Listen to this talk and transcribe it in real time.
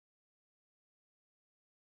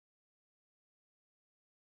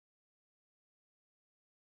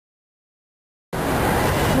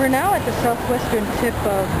We're now at the southwestern tip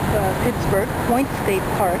of Pittsburgh, Point State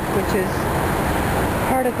Park, which is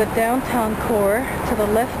part of the downtown core. To the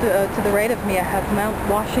left, to the right of me, I have Mount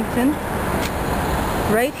Washington.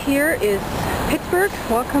 Right here is Pittsburgh,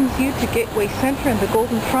 welcomes you to Gateway Center and the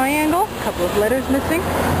Golden Triangle. A couple of letters missing.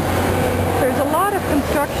 There's a lot of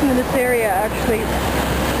construction in this area, actually.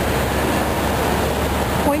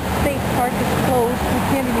 Point State Park is closed. We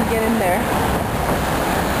can't even get in there.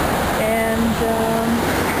 And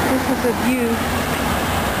this is a view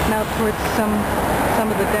now towards some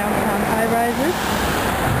of the downtown high-rises.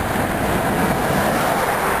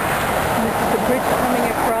 And this is the bridge coming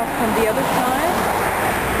across from the other side.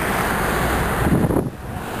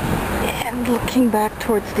 And looking back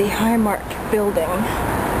towards the Highmark building.